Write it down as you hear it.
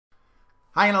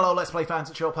Hi and hello, Let's Play fans,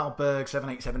 it's your pal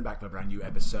Berg787 back for a brand new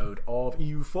episode of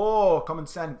EU4 Common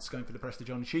Sense, going for the Prester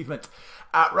achievement.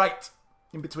 Right,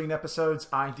 in between episodes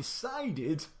I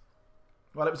decided,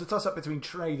 well, it was a toss-up between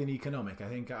trade and economic. I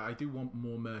think I do want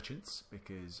more merchants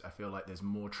because I feel like there's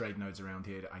more trade nodes around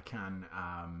here that I can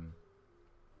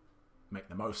make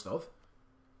the most of,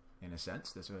 in a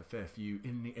sense. There's a fair few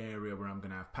in the area where I'm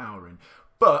going to have power in.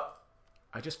 But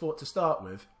I just thought to start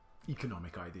with,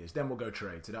 economic ideas, then we'll go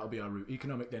trade. So that'll be our route: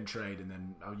 economic, then trade, and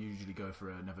then I'll usually go for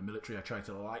another military.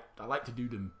 I like to do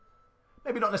them,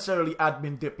 maybe not necessarily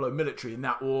admin, diplo, military in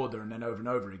that order, and then over and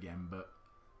over again. But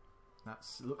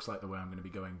that's looks like the way I'm going to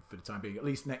be going for the time being. At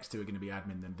least next two are going to be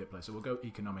admin, then diplo. So we'll go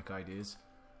economic ideas.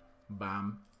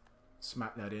 Bam,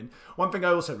 smack that in. One thing I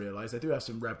also realised, I do have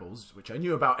some rebels, which I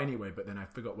knew about anyway, but then I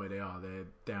forgot where they are. They're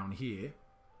down here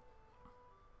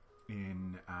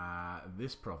in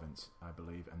this province, I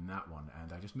believe, and that one,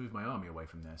 and I just moved my army away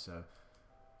from there, so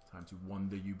time to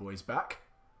wander you boys back,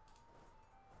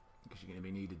 because you're going to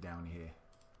be needed down here.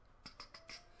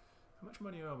 How much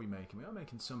money are we making? We are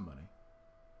making some money.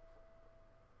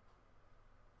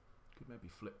 Could maybe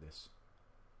flip this.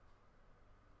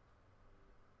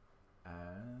 Alright,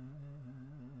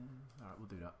 we'll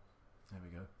do that. There we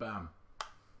go. Bam.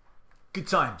 Good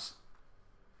times.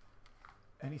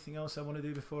 Anything else I want to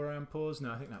do before I unpause?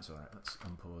 No, I think that's alright. Let's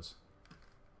unpause.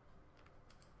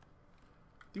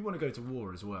 Do want to go to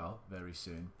war as well, very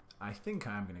soon. I think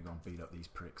I am going to go and beat up these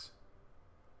pricks.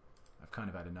 I've kind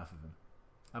of had enough of them.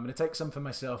 I'm going to take some for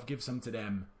myself, give some to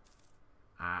them,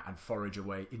 and forage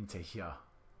away into here.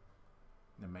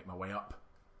 Then make my way up.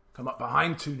 Come up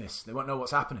behind Tunis. They won't know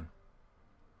what's happening.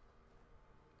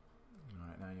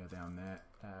 Alright, now you're down there.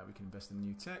 We can invest in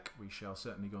new tech. We shall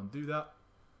certainly go and do that.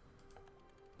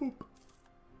 Boop.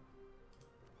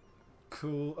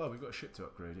 Cool. Oh, we've got a ship to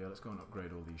upgrade. Yeah, let's go and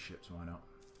upgrade all these ships. Why not?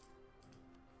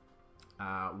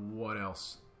 What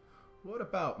else? What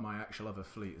about my actual other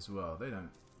fleet as well? They don't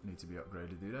need to be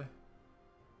upgraded, do they?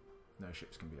 No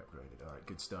ships can be upgraded. Alright,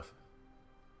 good stuff.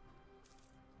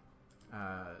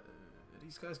 Are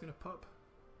these guys going to pop?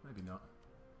 Maybe not.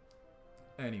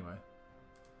 Anyway.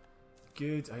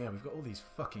 Good. Oh yeah, we've got all these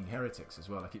fucking heretics as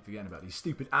well. I keep forgetting about these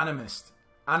stupid animalists,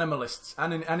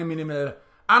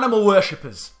 animal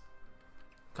worshippers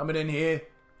coming in here,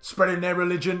 spreading their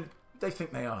religion. They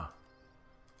think they are.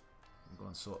 We'll go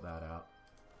and sort that out.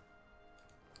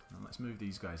 Now let's move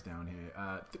these guys down here.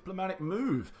 Diplomatic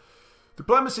move.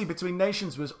 Diplomacy between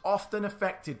nations was often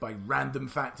affected by random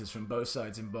factors from both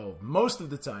sides involved. Most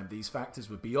of the time, these factors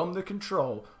were beyond the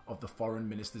control of the foreign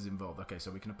ministers involved. Okay,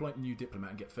 so we can appoint a new diplomat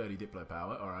and get 30 diplo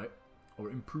power, alright. Or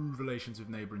improve relations with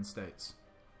neighbouring states.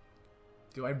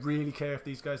 Do I really care if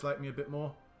these guys like me a bit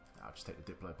more? I'll just take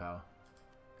the diplo power.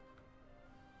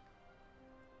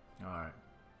 Alright.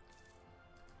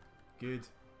 Good.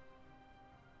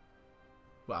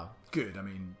 Well, good, I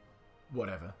mean,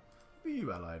 whatever. Who are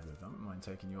you allied with? I don't mind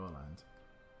taking your land.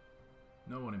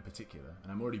 No one in particular.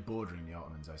 And I'm already bordering the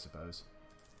Ottomans, I suppose.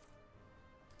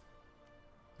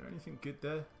 Is there anything good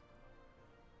there?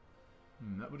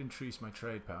 That would increase my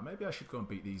trade power. Maybe I should go and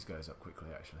beat these guys up quickly,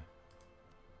 actually.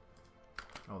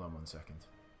 Hold on 1 second.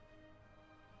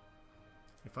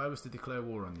 If I was to declare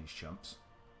war on these chumps.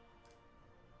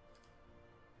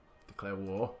 Declare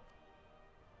war.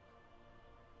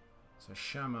 So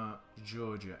Shama,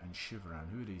 Georgia and Shivran.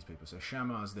 Who are these people? So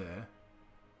Shama's there.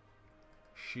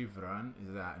 Shivran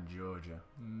is that in Georgia.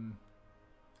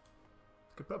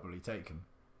 Could probably take him.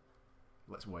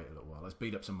 Let's wait a little while. Let's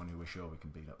beat up someone who we're sure we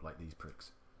can beat up, like these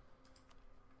pricks.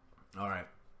 Alright.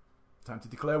 Time to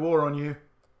declare war on you.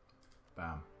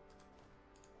 Bam.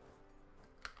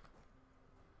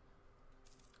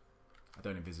 I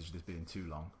don't envisage this being too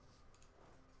long.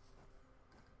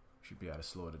 Should be able to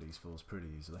slaughter these fools pretty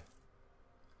easily.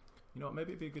 You know what,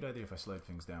 maybe it'd be a good idea if I slowed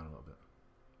things down a little bit.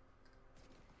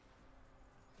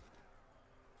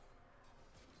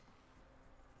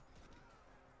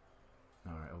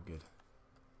 Alright, all good.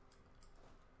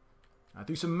 Now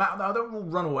do some mass... No, don't all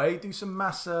run away. Do some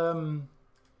mass... what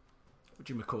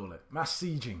do you call it? Mass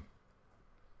sieging.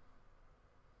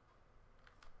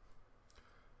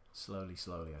 Slowly,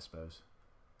 slowly, I suppose.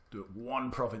 Do it one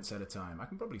province at a time. I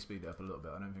can probably speed it up a little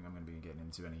bit. I don't think I'm going to be getting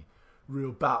into any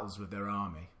real battles with their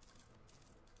army.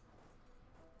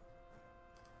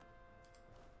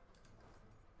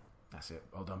 That's it.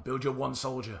 Well done. Build your one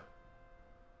soldier.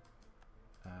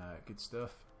 Good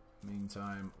stuff.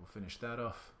 Meantime, we'll finish that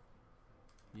off.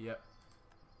 Yep.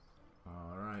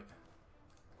 Alright.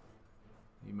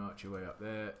 You march your way up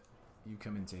there. You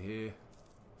come into here.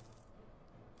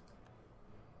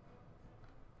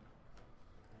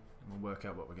 We'll work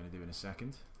out what we're going to do in a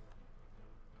second.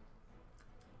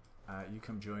 You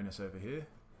come join us over here.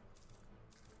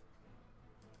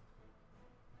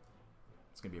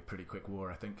 It's going to be a pretty quick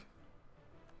war, I think.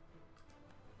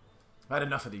 I've had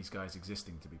enough of these guys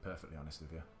existing, to be perfectly honest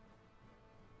with you.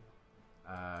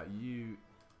 You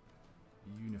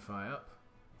unify up.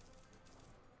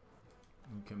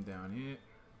 You come down here.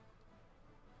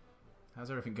 How's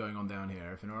everything going on down here?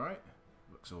 Everything alright?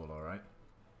 Looks all alright.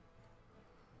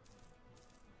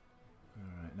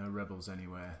 Alright, no rebels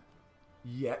anywhere.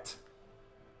 Yet.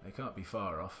 They can't be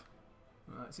far off.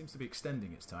 It seems to be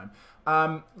extending its time.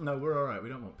 No, we're alright. We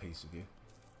don't want peace with you.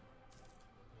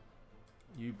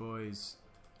 You boys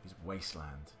is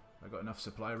wasteland. I got enough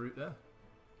supply route there?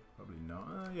 Probably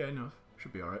not. Yeah, enough.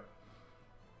 Should be alright.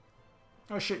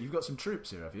 Oh shit, you've got some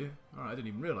troops here, have you? Alright, I didn't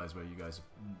even realise where you guys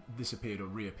disappeared or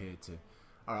reappeared to.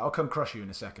 Alright, I'll come crush you in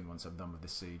a second once I'm done with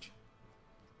this siege.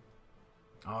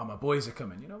 Oh, my boys are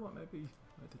coming. You know what, maybe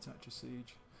I'll detach a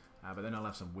siege. But then I'll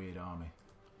have some weird army.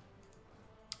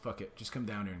 Fuck it, just come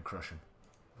down here and crush them.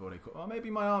 Before they oh, maybe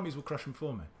my armies will crush them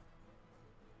for me.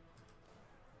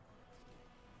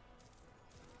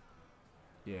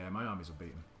 Yeah, my armies will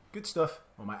beat them. Good stuff.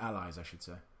 Or my allies, I should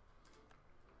say.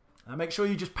 And make sure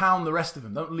you just pound the rest of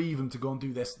them. Don't leave them to go and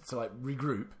do this to, like,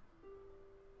 regroup.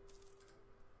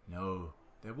 No.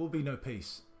 There will be no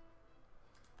peace.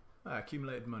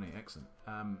 Accumulated money. Excellent.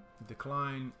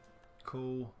 Decline.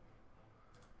 Cool.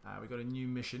 We got a new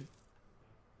mission.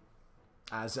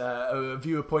 As a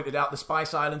viewer pointed out, the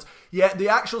Spice Islands. Yeah, the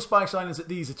actual Spice Islands that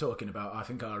these are talking about, I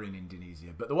think, are in Indonesia.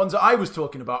 But the ones that I was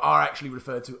talking about are actually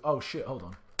referred to... Oh, shit, hold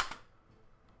on.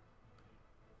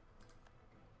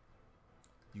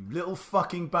 You little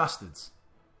fucking bastards.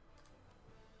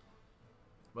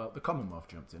 Well, the Commonwealth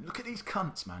jumped in. Look at these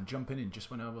cunts, man, jumping in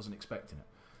just when I wasn't expecting it.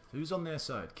 So who's on their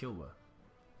side? Kilwa.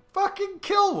 Fucking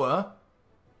Kilwa?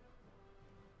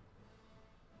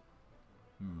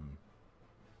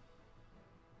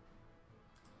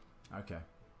 Okay.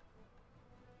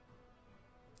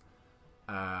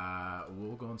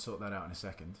 We'll go and sort that out in a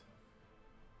second.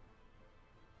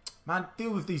 Man,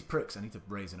 deal with these pricks. I need to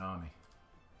raise an army.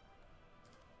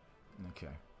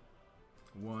 Okay.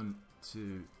 1,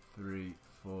 2, 3,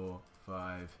 4,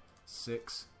 5,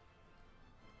 6,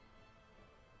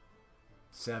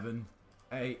 7,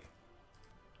 8.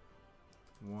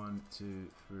 1, 2,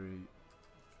 3,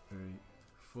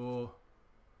 4.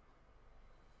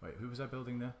 Wait, who was I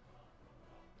building there?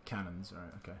 Cannons,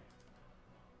 alright, okay.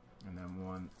 And then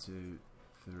 1, 2,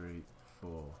 3,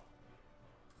 4.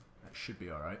 That should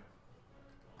be alright.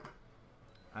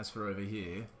 As for over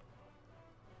here,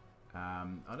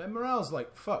 their morale's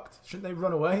like fucked. Shouldn't they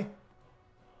run away?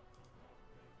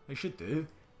 They should do.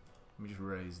 Let me just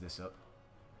raise this up.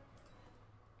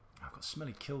 I've got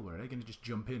smelly Kilwa. Are they going to just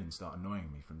jump in and start annoying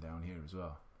me from down here as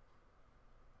well?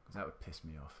 Because that would piss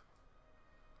me off.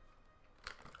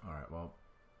 Alright, well,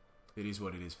 it is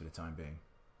what it is for the time being.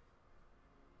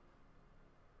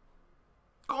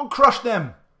 Go and crush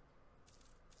them!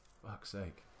 Fuck's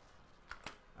sake.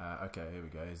 Okay, here we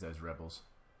go. Here's those rebels.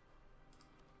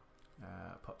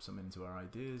 Pop some into our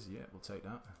ideas. Yeah, we'll take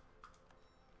that.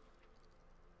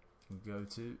 Go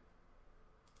to.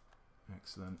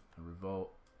 Excellent. A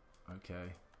revolt.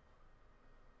 Okay.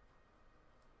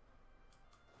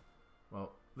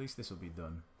 Well, at least this will be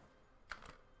done.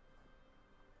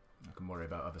 I can worry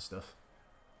about other stuff.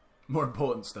 More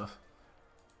important stuff.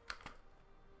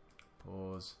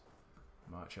 Pause.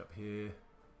 March up here.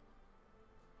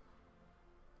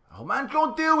 Oh man, go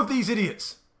and deal with these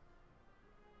idiots!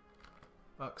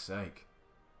 Fuck's sake.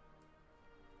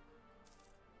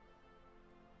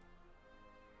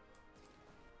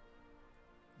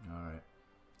 Alright.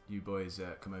 You boys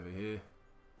come over here.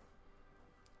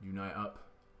 Unite up.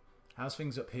 How's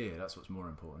things up here? That's what's more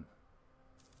important.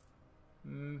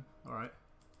 Alright.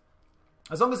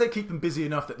 As long as they keep them busy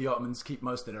enough that the Ottomans keep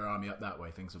most of their army up that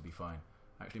way, things will be fine.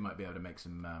 Actually might be able to make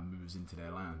some moves into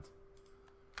their land.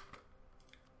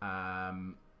 No.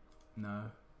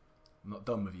 I'm not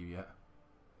done with you yet.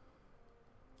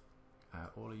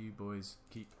 All of you boys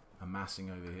keep amassing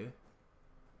over here.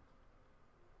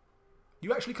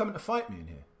 You actually coming to fight me in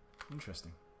here?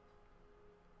 Interesting.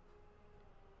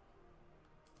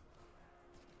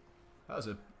 That was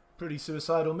a pretty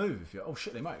suicidal move. If you oh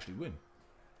shit, they might actually win.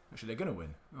 Actually, they're going to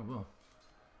win. Oh well.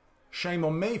 Shame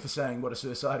on me for saying what a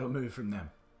suicidal move from them.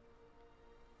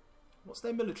 What's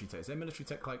their military tech? Is their military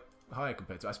tech like higher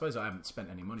compared to? I suppose I haven't spent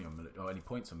any money on or any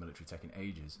points on military tech in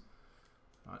ages.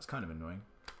 Oh, it's kind of annoying.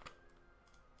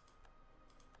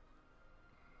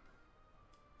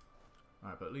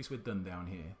 Alright, but at least we're done down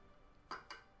here.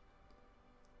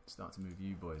 Start to move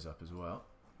you boys up as well.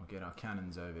 We'll get our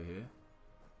cannons over here.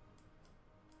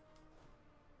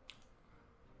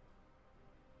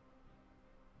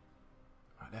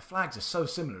 Their flags are so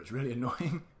similar, it's really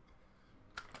annoying.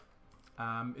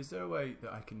 Is there a way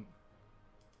that I can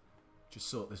just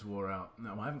sort this war out?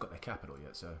 No, I haven't got their capital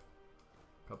yet, so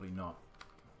probably not.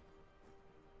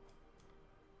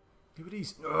 Who are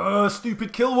these? Oh,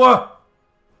 stupid kill war!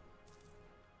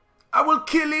 I will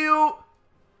kill you!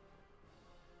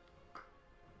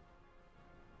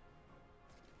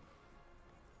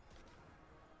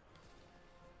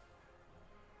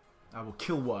 I will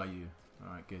kill you.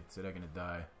 Alright, good. So they're going to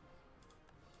die.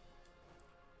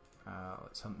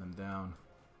 Let's hunt them down.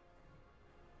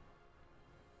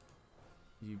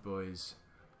 You boys...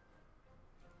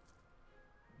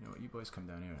 You know what? You boys come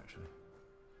down here, actually.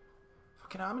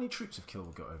 Fucking hell, how many troops have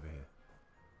Kilwa got over here?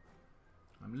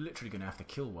 I'm literally going to have to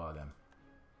kill them.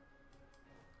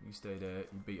 You stay there.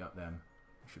 You beat up them.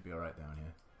 You should be alright down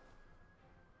here.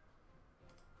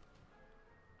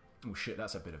 Oh shit,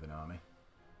 that's a bit of an army.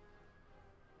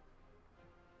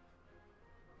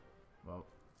 Well,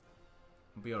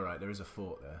 we'll be alright. There is a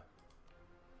fort there.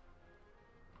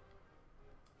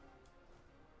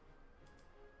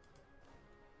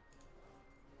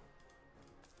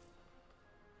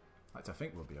 In fact, I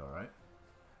think we'll be alright.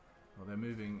 Well, they're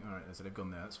moving. Alright, so they've gone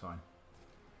there. That's fine.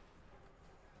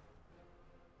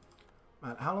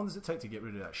 Man, how long does it take to get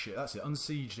rid of that shit? That's it.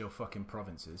 Unsiege your fucking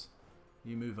provinces.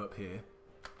 You move up here.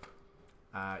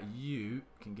 You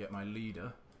can get my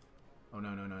leader. Oh,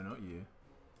 no, no, no, not you.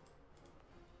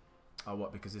 Oh,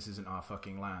 what? Because this isn't our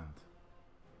fucking land.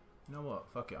 You know what?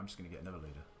 Fuck it. I'm just going to get another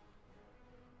leader.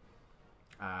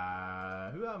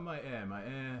 Who are my heir? My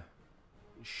heir...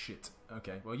 Shit.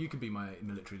 Okay. Well, you can be my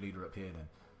military leader up here then.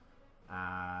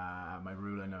 My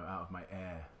ruler, no, out of my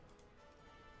heir.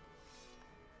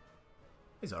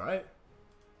 He's alright.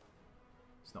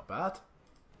 It's not bad.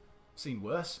 Seen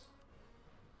worse.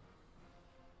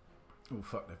 Oh,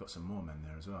 fuck. They've got some more men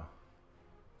there as well.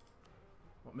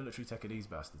 What military tech are these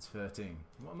bastards? 13.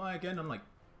 What am I again? I'm like...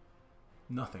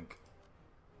 Nothing.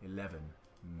 11.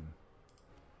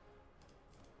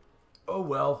 Oh,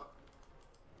 well.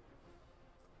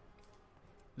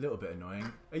 A little bit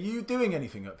annoying. Are you doing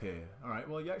anything up here? Alright,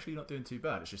 well, you're actually not doing too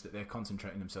bad. It's just that they're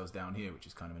concentrating themselves down here, which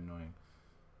is kind of annoying.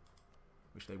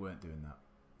 Wish they weren't doing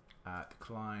that.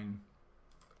 Decline.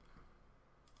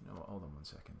 You know what? Hold on one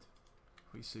second.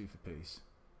 If we sue for peace...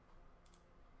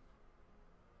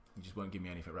 You just won't give me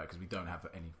anything, right? Because we don't have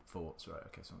any forts, right?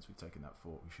 Okay, so once we've taken that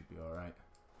fort, we should be alright.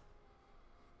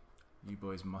 You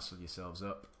boys muscle yourselves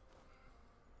up.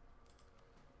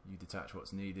 You detach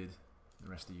what's needed. The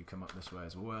rest of you come up this way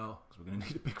as well, because we're going to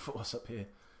need a big force up here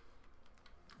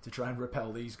to try and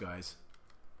repel these guys.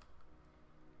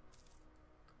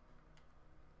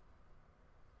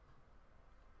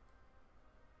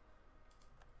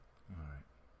 Alright.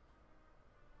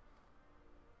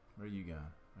 Where are you going?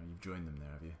 Oh, you've joined them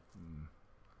there, have you?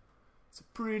 It's a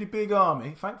pretty big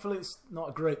army. Thankfully, it's not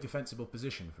a great defensible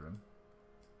position for them.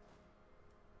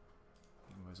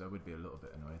 Otherwise, I would be a little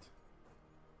bit annoyed.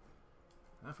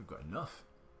 I don't know if we've got enough.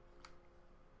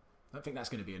 I don't think that's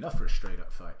going to be enough for a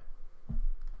straight-up fight.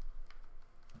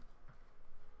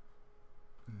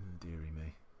 Dearie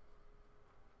me.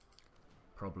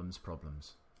 Problems,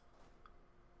 problems.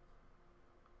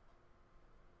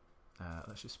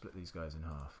 Let's just split these guys in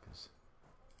half, because...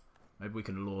 Maybe we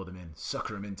can lure them in,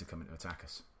 sucker them into coming to attack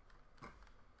us.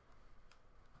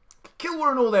 Kilwa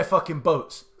and all their fucking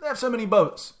boats. They have so many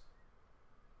boats.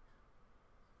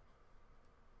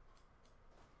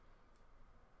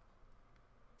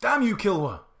 Damn you,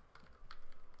 Kilwa.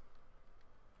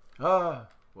 Whoa,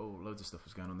 loads of stuff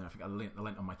was going on there. I think I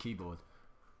lent on my keyboard.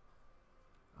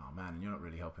 Oh man, and you're not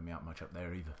really helping me out much up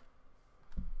there either.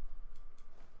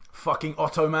 Fucking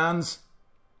Ottomans.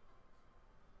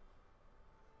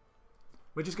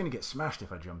 We're just going to get smashed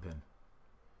if I jump in.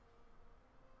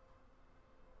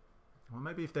 Well,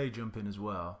 maybe if they jump in as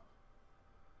well.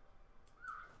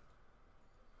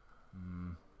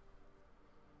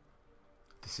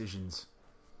 Decisions.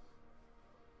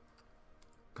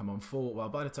 Come on, fort. Well,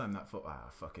 by the time that fort... Ah,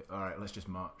 fuck it. Alright, let's just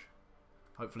march.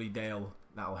 Hopefully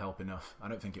that'll help enough. I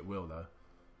don't think it will, though.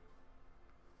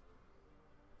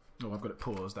 Oh, I've got it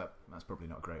paused. That's probably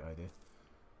not a great idea.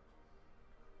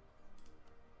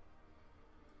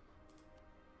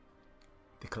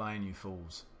 Decline, you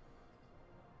fools.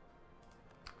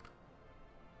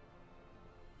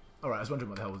 Alright, I was wondering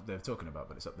what the hell they were talking about,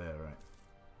 but it's up there, right?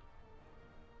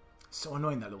 So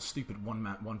annoying, that little stupid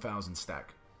 1,000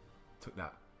 stack. Took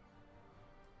that.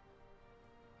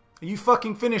 Are you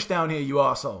fucking finished down here, you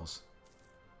arseholes?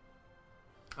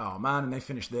 Oh man, and they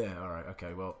finished there. Alright,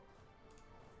 okay, well.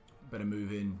 Better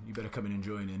move in. You better come in and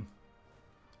join in.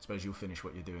 I suppose you'll finish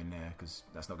what you're doing there, because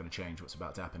that's not going to change what's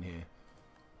about to happen here.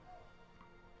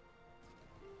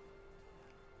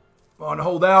 Come on,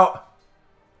 hold out.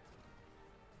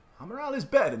 Our morale is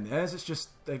better than theirs. It's just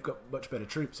they've got much better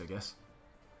troops, I guess.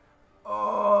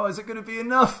 Oh, is it going to be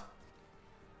enough?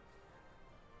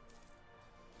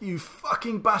 You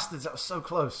fucking bastards. That was so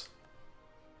close.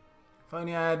 If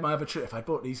only I had my other troop. If I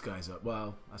brought these guys up,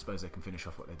 well, I suppose they can finish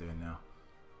off what they're doing now.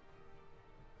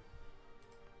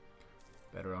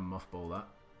 Better unmothball that.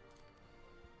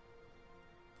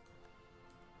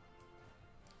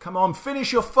 Come on,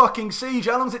 finish your fucking siege.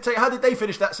 How long does it take? How did they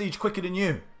finish that siege quicker than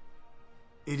you?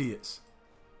 Idiots.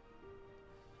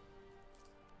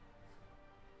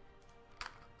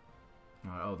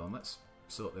 Alright, hold on. Let's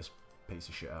sort this piece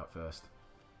of shit out first.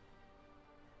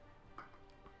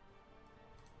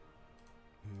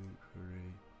 2, 3,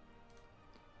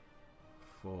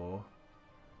 4.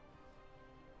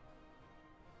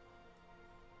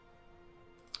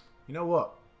 You know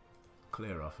what?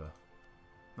 Clear offer.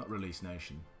 Not release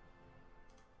nation.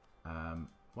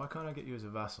 Why can't I get you as a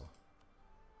vassal?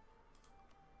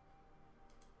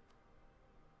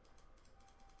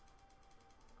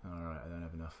 Alright, I don't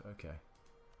have enough. Okay.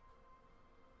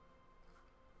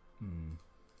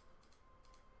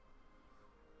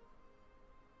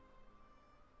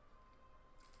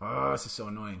 Oh, this is so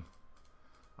annoying.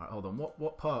 Alright, hold on.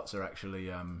 What parts are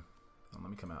actually... Oh, let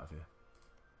me come out of here.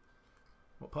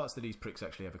 What parts do these pricks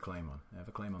actually have a claim on? They have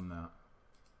a claim on that.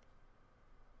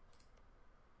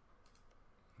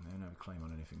 And they don't have a claim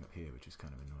on anything up here, which is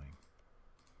kind of annoying.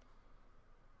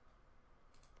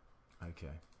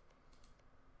 Okay.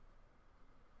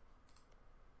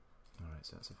 Alright,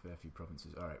 so that's a fair few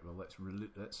provinces. Alright, well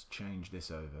let's change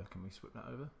this over. Can we swap that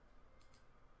over?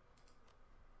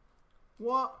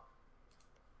 What?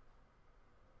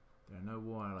 There are no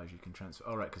war allies you can transfer.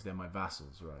 Alright, because they're my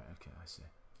vassals. Right, okay, I see.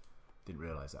 Didn't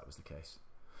realise that was the case.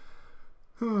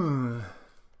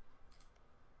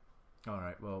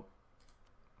 Alright, well,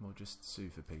 we'll just sue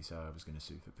for peace. Oh, I was going to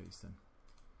sue for peace then.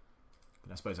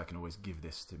 But I suppose I can always give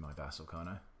this to my vassal, can't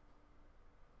I?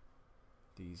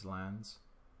 These lands.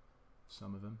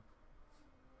 Some of them.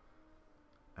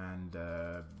 And,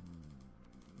 no,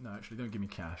 actually, don't give me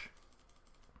cash.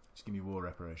 Just give me war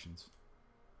reparations.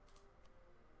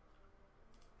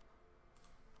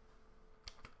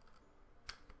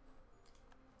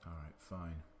 Alright,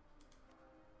 fine.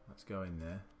 Let's go in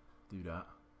there. Do that.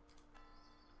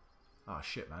 Ah,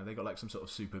 shit, man. They got like some sort of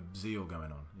super zeal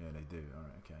going on. Yeah, they do.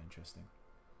 Alright, okay, interesting.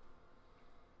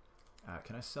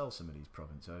 Can I sell some of these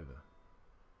province over?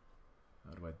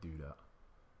 How do I do that?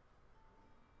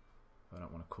 I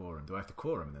don't want to core them. Do I have to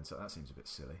core them then? So that seems a bit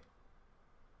silly.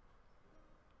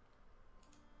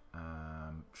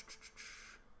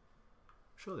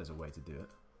 Sure there's a way to do it.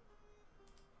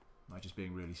 Am I just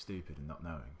being really stupid and not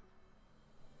knowing?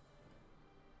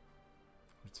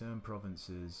 Return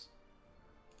provinces.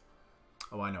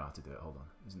 Oh, I know how to do it. Hold on.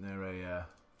 Isn't there a...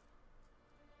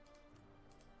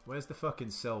 Where's the fucking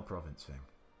sell province thing?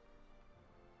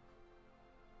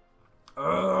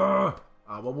 Well,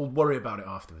 we'll worry about it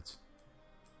afterwards.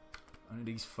 Only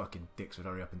these fucking dicks would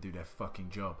hurry up and do their fucking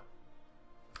job.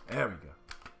 There we go.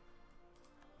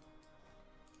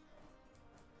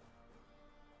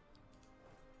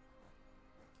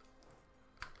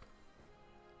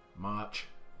 March.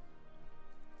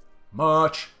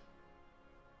 March!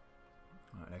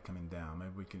 Right, they're coming down.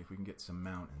 Maybe we can, if we can get some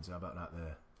mountains. How about that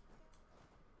there?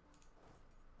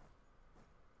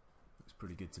 Looks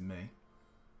pretty good to me.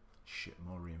 Shit,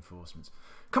 more reinforcements.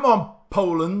 Come on,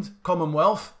 Poland,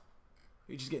 Commonwealth.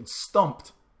 You're just getting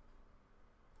stomped.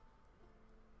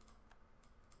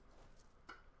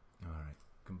 Alright,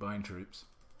 combine troops.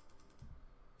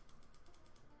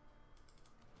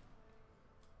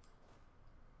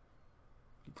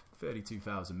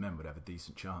 $32,000 men would have a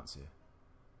decent chance here.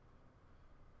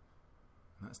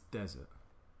 And that's desert.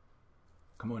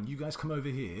 Come on, you guys come over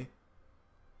here.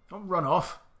 Don't run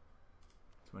off.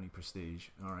 20 prestige.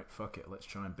 Alright, fuck it. Let's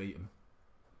try and beat them.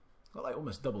 Got like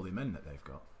almost double the men that they've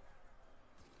got.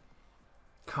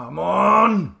 Come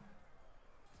on!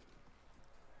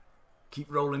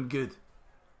 Keep rolling good.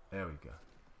 There we go.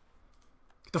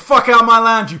 Get the fuck out of my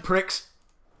land, you pricks!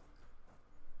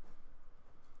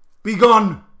 Be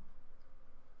gone!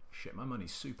 Shit, my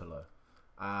money's super low.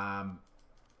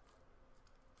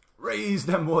 Raise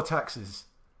them war taxes.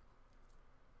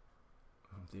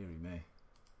 Oh, dearie me.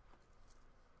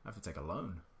 I have to take a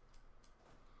loan.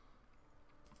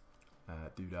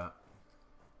 Do that.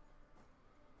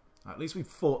 At least we've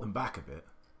fought them back a bit,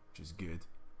 which is good.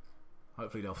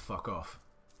 Hopefully they'll fuck off.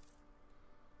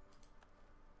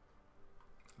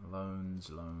 Loans,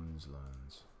 loans,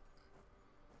 loans.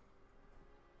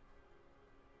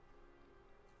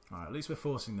 Alright, at least we're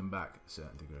forcing them back to a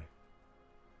certain degree.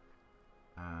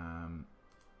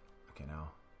 Okay,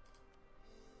 now.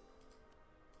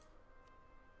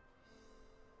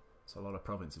 It's a lot of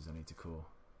provinces I need to call.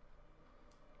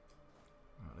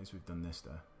 Right, at least we've done this,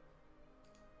 though.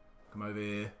 Come over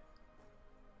here.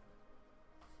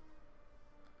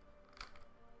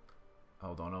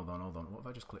 Hold on. What if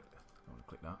I just click? I want to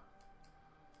click that.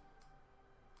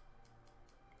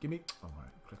 Give me... Oh,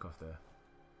 right. Click off there.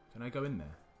 Can I go in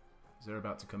there? Is they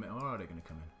about to come in? Or are they going to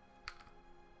come in?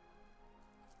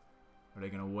 Or are they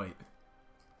going to wait?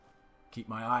 Keep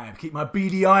my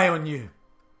beady eye on you.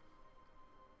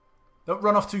 Don't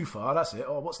run off too far, that's it.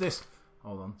 Oh, what's this?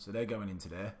 Hold on. So they're going into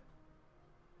there.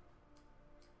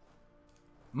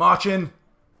 Marching.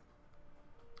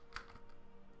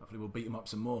 Hopefully we'll beat them up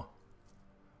some more.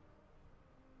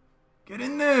 Get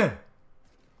in there.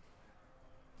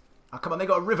 Oh, come on, they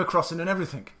got a river crossing and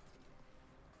everything.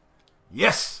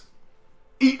 Yes!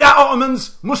 Eat that,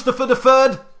 Ottomans! Mustafa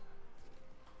III!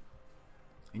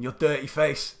 In your dirty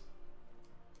face.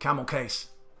 Camel case.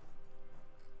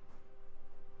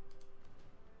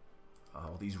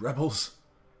 Oh, these rebels.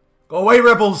 Go away,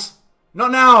 rebels!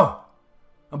 Not now!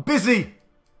 I'm busy!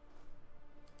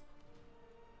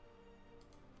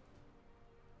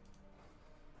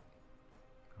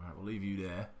 Alright, we'll leave you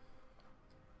there.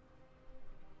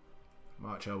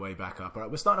 March our way back up.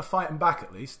 Alright, we're starting to fight them back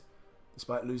at least.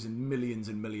 Despite losing millions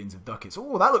and millions of ducats.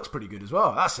 Oh, that looks pretty good as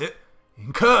well. That's it.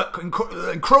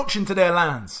 Encroach into their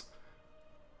lands.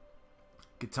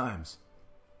 Good times.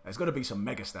 There's got to be some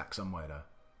mega stack somewhere, though.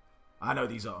 I know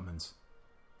these Ottomans.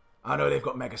 I know they've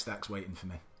got mega stacks waiting for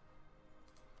me.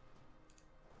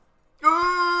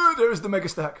 There is the mega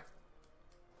stack.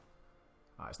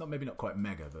 It's not maybe not quite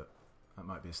mega, but that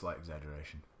might be a slight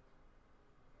exaggeration.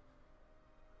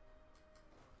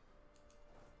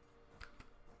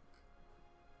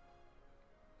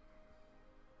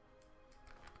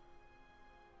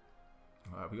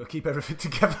 Alright, we've got to keep everything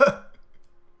together.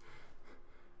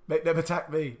 Make them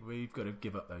attack me. We've got to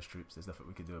give up those troops. There's nothing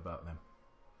we can do about them.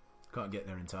 Can't get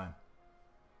there in time.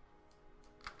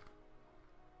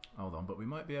 Hold on, but we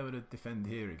might be able to defend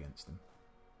here against them.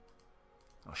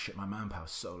 Oh shit, my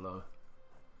manpower's so low.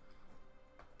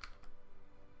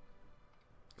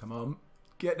 Come on.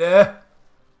 Get there.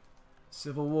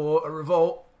 Civil war, a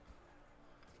revolt.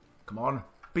 Come on.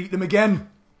 Beat them again.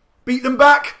 Beat them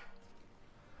back.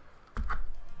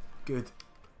 Good.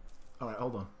 Alright,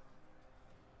 hold on.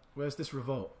 Where's this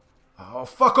revolt? Oh,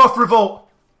 fuck off, revolt!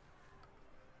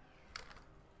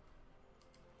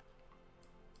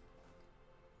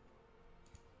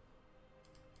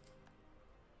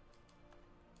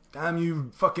 Damn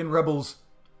you fucking rebels.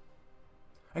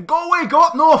 And go away, go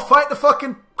up north, fight the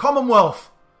fucking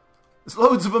Commonwealth. There's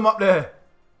loads of them up there.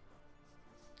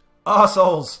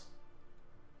 Arseholes.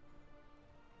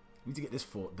 Need to get this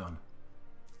fort done.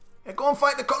 Yeah, go and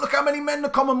fight the... Look how many men the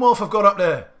Commonwealth have got up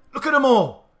there. Look at them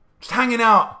all. Just hanging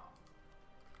out.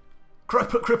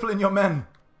 Crippling your men.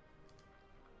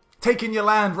 Taking your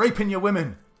land. Raping your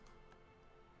women.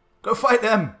 Go fight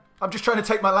them. I'm just trying to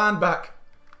take my land back.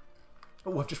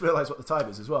 Oh, I've just realised what the time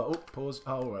is as well. Oh, pause.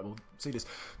 Oh, alright, we'll see this.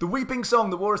 The weeping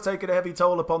song. The war has taken a heavy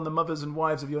toll upon the mothers and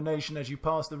wives of your nation as you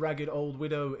pass the ragged old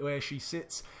widow where she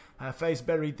sits. Her face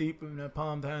buried deep in her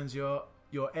palmed hands. Your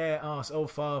heir asks, oh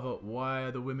father, why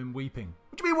are the women weeping?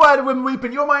 What do you mean, why are the women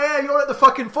weeping? You're my heir. You're at the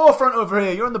fucking forefront over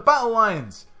here. You're on the battle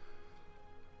lines.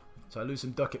 So I lose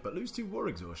some ducat, but lose 2 war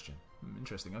exhaustion.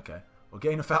 Interesting, okay. Or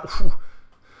gain a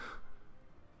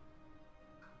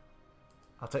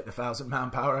I'll take the 1,000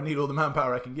 manpower. I need all the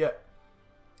manpower I can get.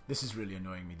 This is really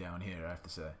annoying me down here, I have to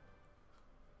say.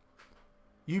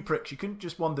 You pricks, you couldn't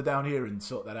just wander down here and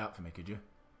sort that out for me, could you?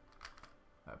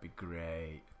 That'd be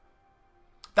great.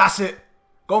 That's it!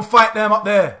 Go and fight them up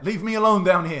there. Leave me alone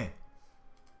down here.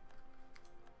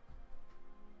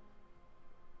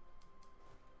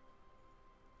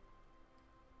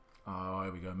 Oh,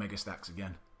 here we go. Mega stacks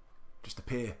again. Just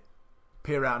appear.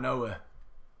 Appear out of nowhere.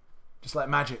 Just like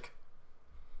magic.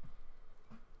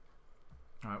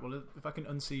 Alright, well, if I can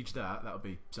unsiege that, that'll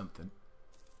be something.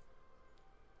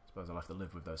 I suppose I'll have to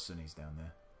live with those Sunnis down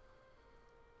there.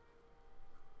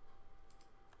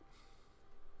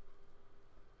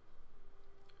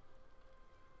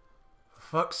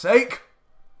 Fuck's sake!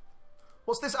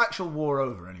 What's this actual war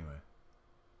over anyway?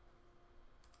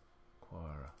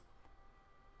 Quara.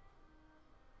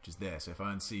 Which is there, so if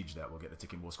I unsiege that, we'll get the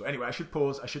ticking war score. Anyway, I should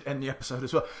pause. I should end the episode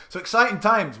as well. So exciting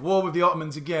times. War with the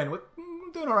Ottomans again. We're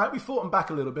doing alright. We fought them back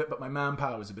a little bit, but my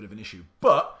manpower is a bit of an issue.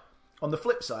 But, on the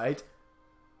flip side,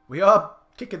 we are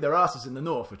kicking their asses in the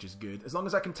north, which is good. As long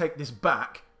as I can take this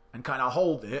back, and kind of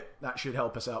hold it, that should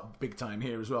help us out big time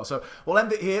here as well. So we'll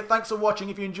end it here. Thanks for watching.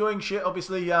 If you're enjoying shit,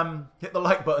 obviously hit the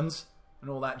like buttons and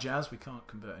all that jazz. We can't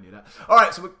convert any of that. All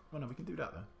right, so we can do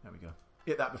that though. There we go.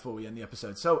 Hit that before we end the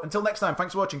episode. So until next time,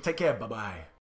 thanks for watching. Take care. Bye-bye.